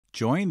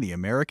Join the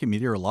American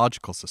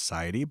Meteorological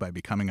Society by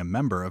becoming a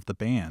member of the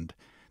band.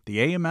 The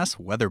AMS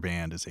Weather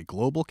Band is a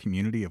global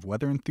community of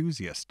weather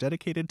enthusiasts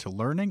dedicated to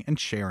learning and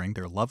sharing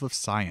their love of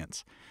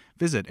science.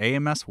 Visit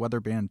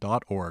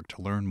amsweatherband.org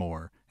to learn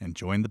more and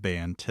join the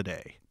band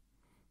today.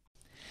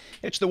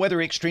 It's the Weather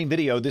Xtreme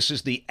video. This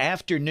is the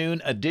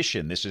afternoon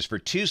edition. This is for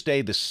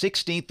Tuesday, the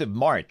 16th of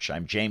March.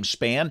 I'm James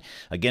Spann.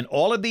 Again,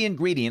 all of the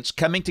ingredients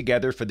coming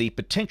together for the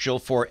potential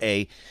for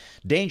a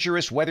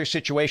dangerous weather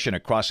situation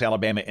across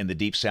Alabama in the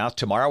Deep South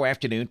tomorrow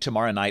afternoon,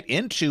 tomorrow night,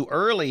 into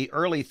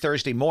early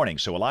Thursday morning.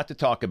 So a lot to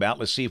talk about.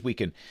 Let's see if we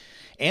can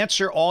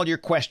answer all your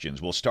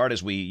questions. We'll start,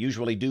 as we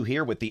usually do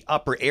here, with the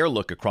upper air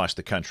look across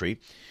the country.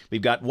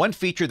 We've got one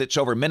feature that's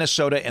over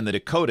Minnesota and the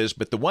Dakotas,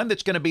 but the one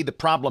that's going to be the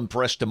problem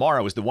for us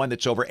tomorrow is the one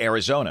that's over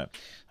Arizona.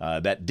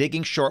 That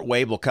digging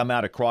shortwave will come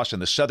out across in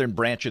the southern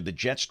branch of the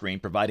jet stream,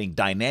 providing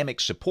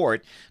dynamic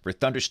support for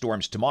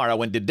thunderstorms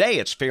tomorrow. And today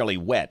it's fairly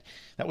wet.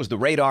 That was the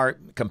radar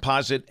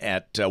composite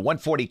at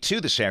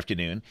 1:42 this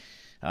afternoon.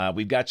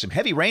 We've got some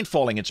heavy rain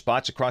falling in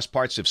spots across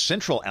parts of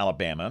central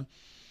Alabama.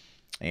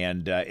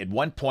 And at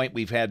one point,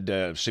 we've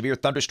had severe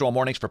thunderstorm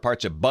warnings for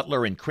parts of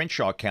Butler and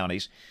Crenshaw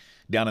counties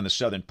down in the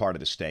southern part of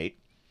the state.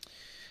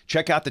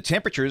 Check out the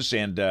temperatures,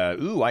 and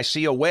I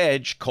see a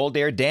wedge, cold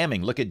air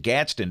damming. Look at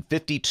Gadsden,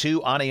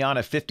 52,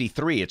 Aniana,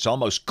 53. It's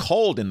almost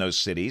cold in those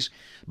cities,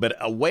 but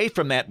away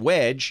from that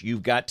wedge,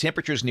 you've got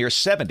temperatures near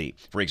 70.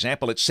 For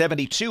example, it's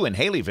 72 in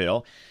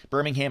Haleyville,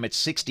 Birmingham at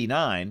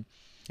 69,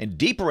 and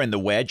deeper in the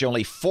wedge,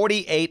 only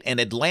 48 in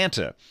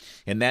Atlanta.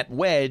 And that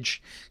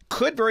wedge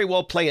could very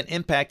well play an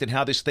impact in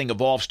how this thing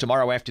evolves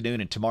tomorrow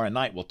afternoon and tomorrow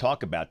night. We'll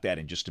talk about that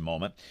in just a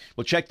moment.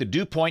 We'll check the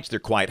dew points. They're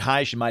quite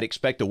high, as you might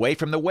expect, away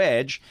from the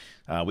wedge.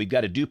 We've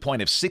got a dew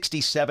point of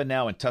 67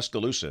 now in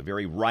Tuscaloosa,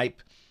 very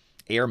ripe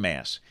air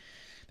mass.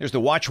 There's the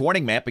watch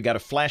warning map. We got a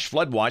flash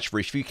flood watch for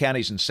a few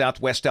counties in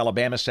southwest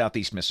Alabama,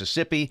 southeast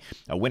Mississippi,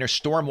 a winter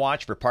storm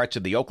watch for parts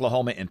of the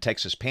Oklahoma and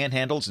Texas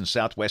panhandles and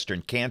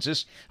southwestern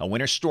Kansas, a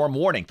winter storm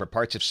warning for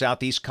parts of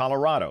southeast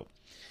Colorado.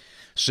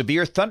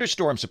 Severe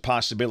thunderstorms a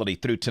possibility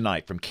through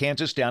tonight. From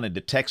Kansas down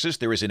into Texas,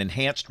 there is an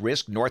enhanced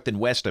risk north and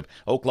west of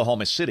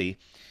Oklahoma City.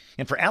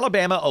 And for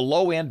Alabama, a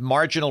low-end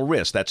marginal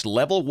risk. That's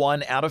level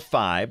 1 out of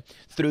 5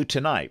 through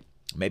tonight.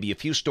 Maybe a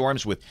few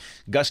storms with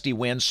gusty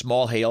winds,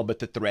 small hail, but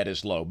the threat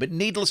is low. But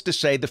needless to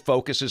say, the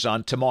focus is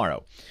on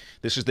tomorrow.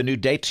 This is the new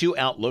Day 2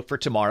 outlook for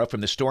tomorrow from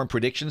the Storm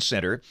Prediction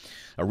Center.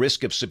 A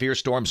risk of severe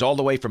storms all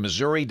the way from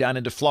Missouri down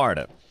into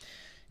Florida.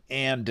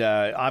 And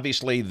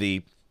obviously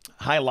the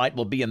highlight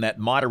will be in that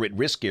moderate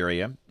risk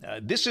area.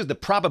 This is the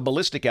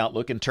probabilistic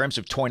outlook in terms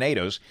of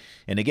tornadoes.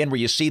 And again, where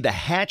you see the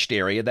hatched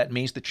area, that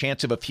means the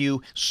chance of a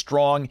few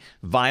strong,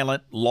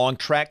 violent,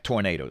 long-track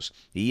tornadoes,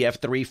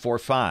 EF3, 4,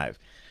 5.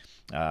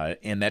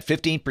 And that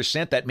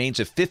 15%, that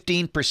means a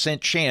 15%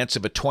 chance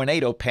of a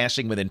tornado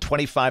passing within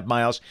 25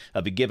 miles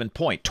of a given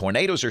point.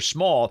 Tornadoes are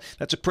small.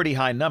 That's a pretty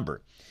high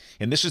number.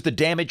 And this is the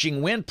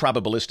damaging wind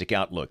probabilistic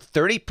outlook,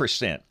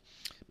 30%.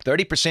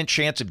 30%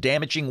 chance of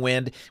damaging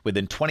wind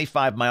within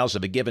 25 miles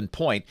of a given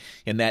point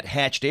in that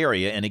hatched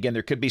area. And again,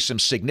 there could be some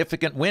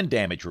significant wind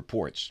damage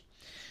reports.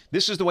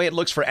 This is the way it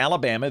looks for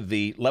Alabama.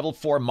 The level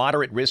 4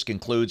 moderate risk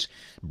includes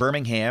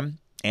Birmingham,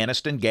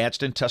 Anniston,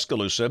 Gadsden,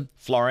 Tuscaloosa,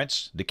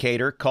 Florence,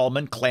 Decatur,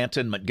 Cullman,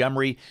 Clanton,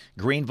 Montgomery,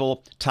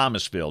 Greenville,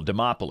 Thomasville,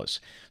 Demopolis.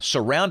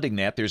 Surrounding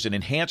that, there's an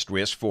enhanced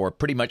risk for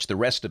pretty much the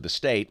rest of the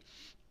state.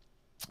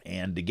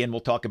 And again, we'll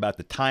talk about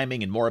the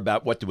timing and more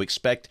about what to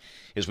expect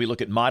as we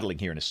look at modeling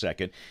here in a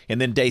second. And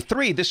then Day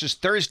 3, this is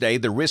Thursday.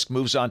 The risk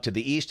moves on to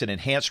the east, an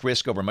enhanced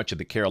risk over much of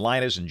the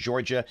Carolinas and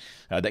Georgia.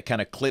 That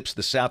kind of clips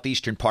the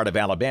southeastern part of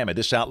Alabama.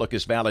 This outlook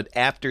is valid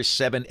after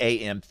 7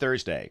 a.m.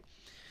 Thursday.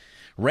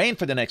 Rain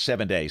for the next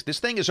 7 days.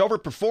 This thing has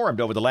overperformed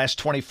over the last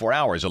 24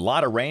 hours. A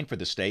lot of rain for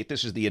the state.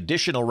 This is the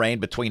additional rain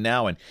between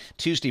now and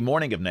Tuesday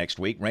morning of next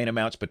week. Rain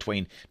amounts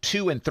between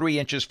 2 and 3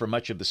 inches for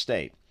much of the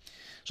state.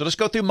 So let's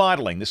go through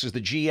modeling. This is the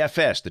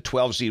GFS, the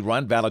 12Z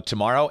run, valid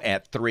tomorrow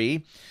at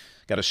 3.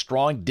 Got a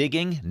strong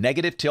digging,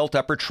 negative tilt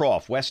upper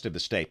trough west of the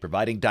state,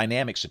 providing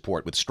dynamic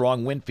support with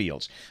strong wind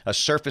fields. A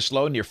surface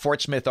low near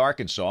Fort Smith,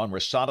 Arkansas, and we're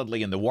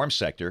solidly in the warm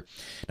sector.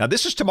 Now,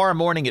 this is tomorrow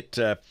morning at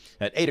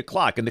 8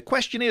 o'clock, and the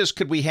question is,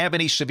 could we have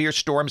any severe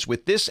storms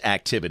with this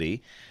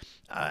activity?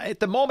 At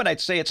the moment, I'd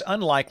say it's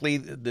unlikely.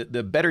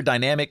 The better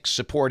dynamic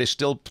support is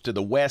still to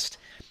the west.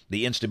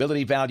 The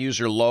instability values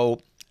are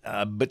low.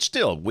 But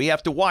still, we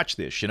have to watch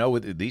this. You know,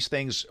 these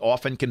things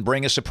often can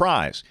bring a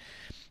surprise.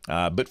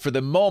 But for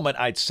the moment,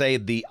 I'd say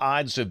the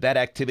odds of that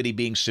activity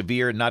being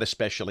severe, not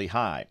especially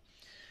high.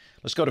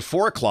 Let's go to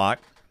 4 o'clock.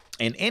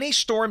 And any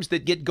storms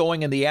that get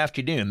going in the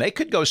afternoon, they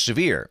could go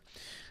severe.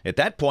 At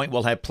that point,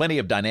 we'll have plenty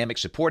of dynamic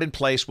support in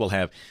place. We'll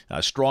have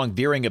strong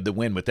veering of the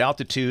wind with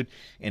altitude.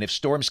 And if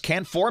storms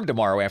can form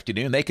tomorrow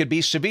afternoon, they could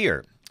be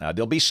severe.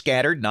 They'll be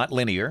scattered, not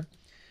linear.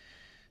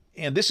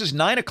 And this is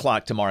 9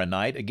 o'clock tomorrow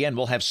night. Again,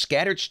 we'll have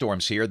scattered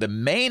storms here. The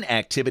main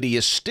activity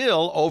is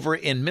still over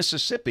in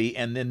Mississippi,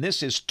 and then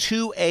this is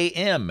 2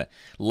 a.m.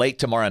 late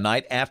tomorrow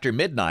night after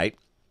midnight.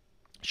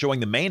 showing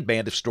the main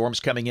band of storms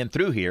coming in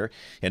through here,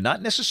 and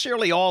not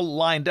necessarily all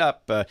lined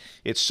up.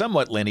 It's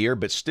somewhat linear,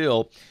 but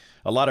still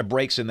a lot of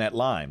breaks in that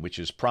line, which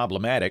is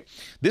problematic.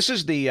 This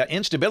is the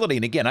instability,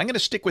 and again, I'm going to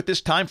stick with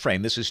this time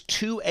frame. This is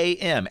 2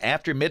 a.m.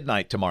 after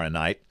midnight tomorrow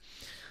night.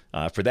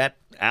 For that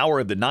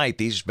hour of the night,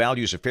 these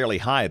values are fairly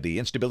high. The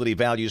instability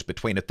values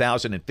between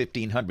 1,000 and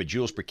 1,500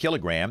 joules per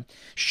kilogram.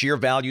 Shear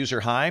values are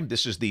high.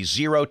 This is the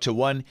 0 to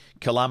 1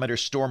 kilometer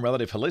storm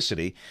relative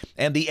helicity.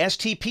 And the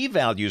STP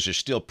values are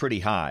still pretty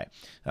high.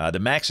 The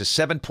max is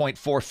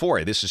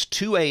 7.44. This is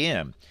 2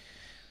 a.m.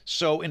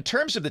 So in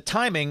terms of the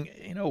timing,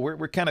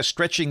 we're kind of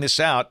stretching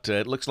this out.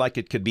 It looks like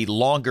it could be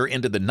longer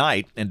into the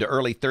night, into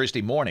early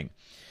Thursday morning.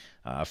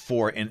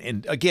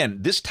 And again,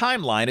 this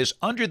timeline is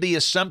under the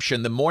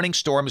assumption the morning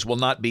storms will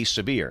not be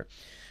severe.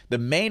 The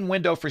main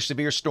window for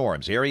severe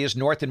storms, areas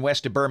north and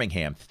west of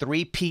Birmingham,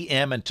 3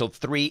 p.m. until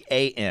 3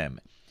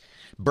 a.m.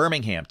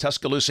 Birmingham,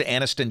 Tuscaloosa,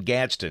 Anniston,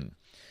 Gadsden,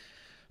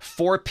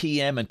 4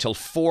 p.m. until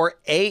 4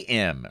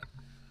 a.m.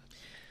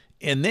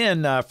 And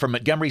then from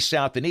Montgomery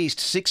south and east,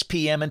 6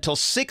 p.m. until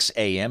 6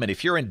 a.m. And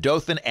if you're in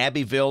Dothan,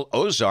 Abbeville,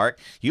 Ozark,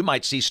 you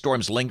might see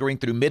storms lingering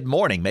through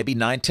mid-morning, maybe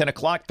 9, 10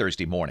 o'clock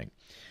Thursday morning.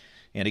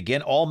 And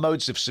again, all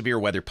modes of severe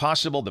weather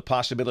possible, the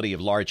possibility of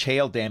large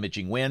hail,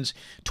 damaging winds,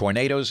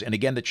 tornadoes, and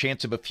again, the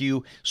chance of a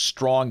few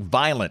strong,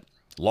 violent,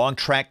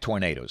 long-track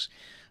tornadoes.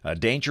 A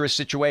dangerous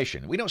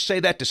situation. We don't say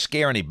that to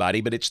scare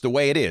anybody, but it's the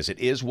way it is. It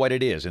is what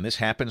it is, and this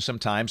happens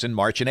sometimes in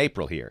March and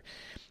April here.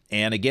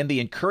 And again, the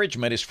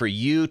encouragement is for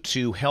you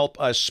to help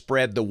us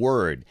spread the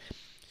word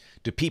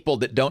to people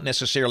that don't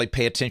necessarily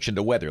pay attention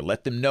to weather.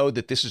 Let them know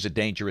that this is a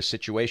dangerous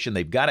situation.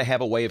 They've got to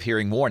have a way of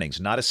hearing warnings,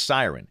 not a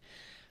siren.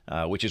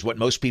 Which is what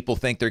most people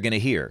think they're going to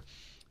hear.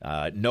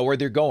 Know where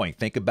they're going.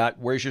 Think about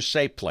where's your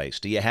safe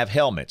place. Do you have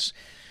helmets?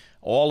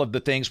 All of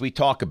the things we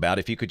talk about,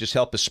 if you could just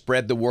help us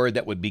spread the word,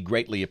 that would be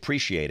greatly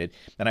appreciated.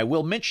 And I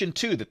will mention,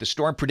 too, that the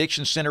Storm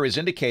Prediction Center has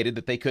indicated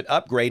that they could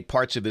upgrade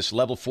parts of this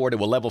level 4 to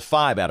a level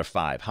 5 out of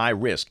 5, high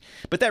risk.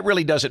 But that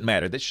really doesn't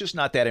matter. That's just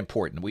not that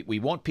important. We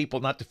want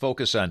people not to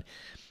focus on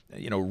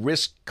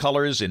risk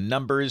colors and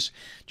numbers.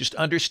 Just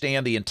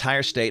understand the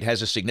entire state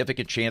has a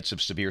significant chance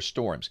of severe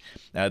storms.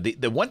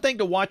 The one thing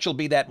to watch will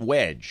be that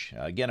wedge.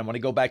 Again, I want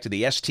to go back to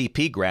the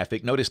STP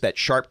graphic. Notice that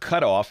sharp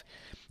cutoff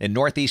in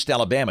northeast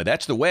Alabama.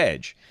 That's the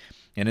wedge.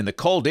 And in the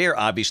cold air,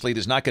 obviously,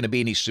 there's not going to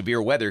be any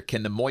severe weather.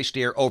 Can the moist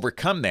air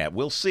overcome that?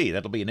 We'll see.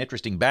 That'll be an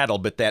interesting battle,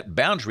 but that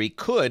boundary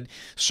could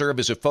serve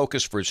as a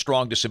focus for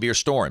strong to severe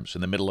storms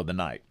in the middle of the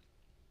night.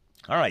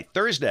 All right,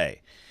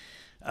 Thursday.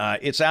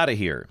 It's out of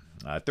here.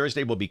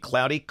 Thursday will be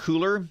cloudy,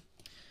 cooler,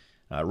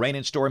 rain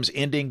and storms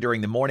ending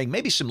during the morning.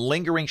 Maybe some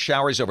lingering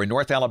showers over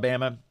North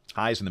Alabama,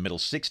 highs in the middle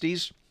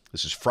 60s.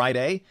 This is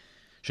Friday.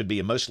 Should be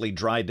a mostly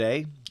dry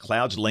day.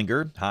 Clouds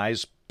linger,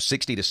 highs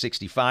 60 to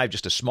 65,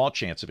 just a small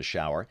chance of a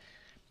shower.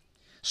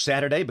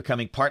 Saturday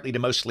becoming partly to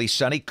mostly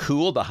sunny,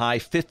 cool, the high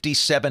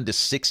 57 to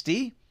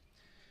 60.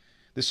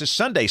 This is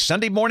Sunday.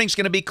 Sunday morning's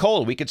going to be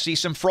cold. We could see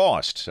some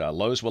frost.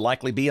 Lows will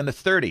likely be in the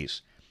 30s.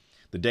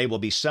 The day will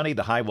be sunny.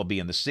 The high will be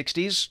in the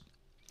 60s.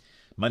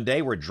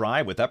 Monday, we're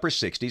dry with upper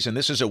 60s, and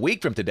this is a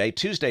week from today,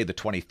 Tuesday the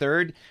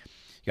 23rd. You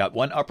got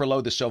one upper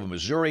low this over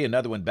Missouri,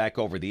 another one back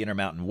over the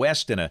Intermountain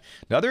West, and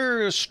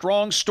another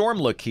strong storm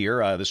look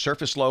here. The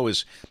surface low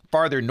is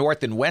farther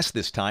north and west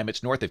this time.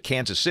 It's north of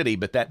Kansas City,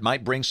 but that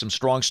might bring some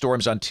strong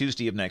storms on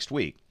Tuesday of next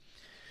week.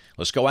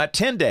 Let's go out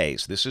 10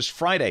 days. This is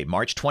Friday,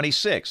 March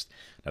 26th.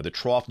 Now, the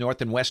trough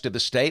north and west of the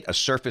state, a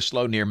surface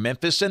low near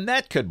Memphis, and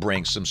that could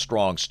bring some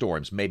strong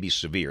storms, maybe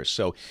severe.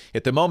 So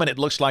at the moment, it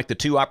looks like the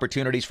two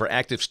opportunities for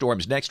active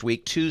storms next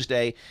week,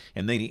 Tuesday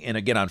and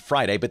again on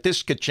Friday, but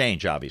this could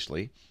change,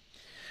 obviously.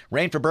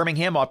 Rain for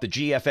Birmingham off the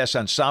GFS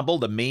ensemble,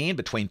 the mean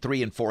between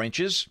 3 and 4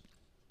 inches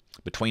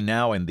between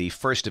now and the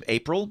 1st of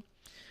April.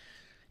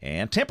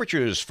 And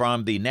temperatures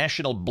from the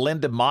national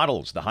blend of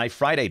models. The high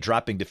Friday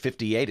dropping to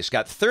 58. It's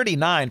got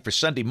 39 for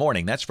Sunday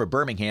morning. That's for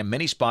Birmingham.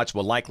 Many spots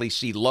will likely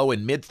see low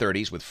and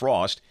mid-30s with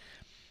frost.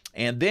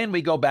 And then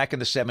we go back in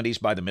the 70s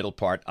by the middle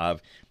part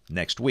of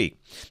next week.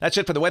 That's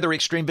it for the Weather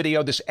Extreme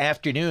video this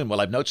afternoon. We'll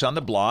have notes on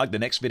the blog. The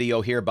next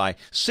video here by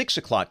 6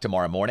 o'clock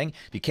tomorrow morning.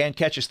 If you can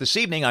catch us this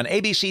evening on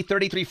ABC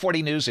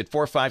 3340 News at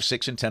 4, 5,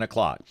 6, and 10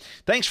 o'clock.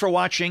 Thanks for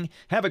watching.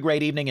 Have a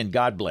great evening, and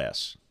God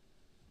bless.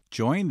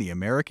 Join the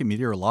American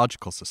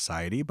Meteorological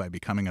Society by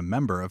becoming a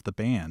member of the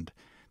band.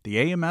 The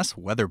AMS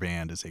Weather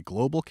Band is a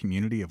global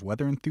community of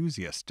weather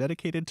enthusiasts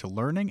dedicated to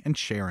learning and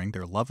sharing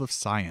their love of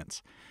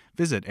science.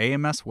 Visit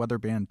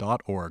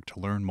amsweatherband.org to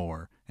learn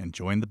more and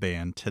join the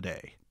band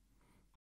today.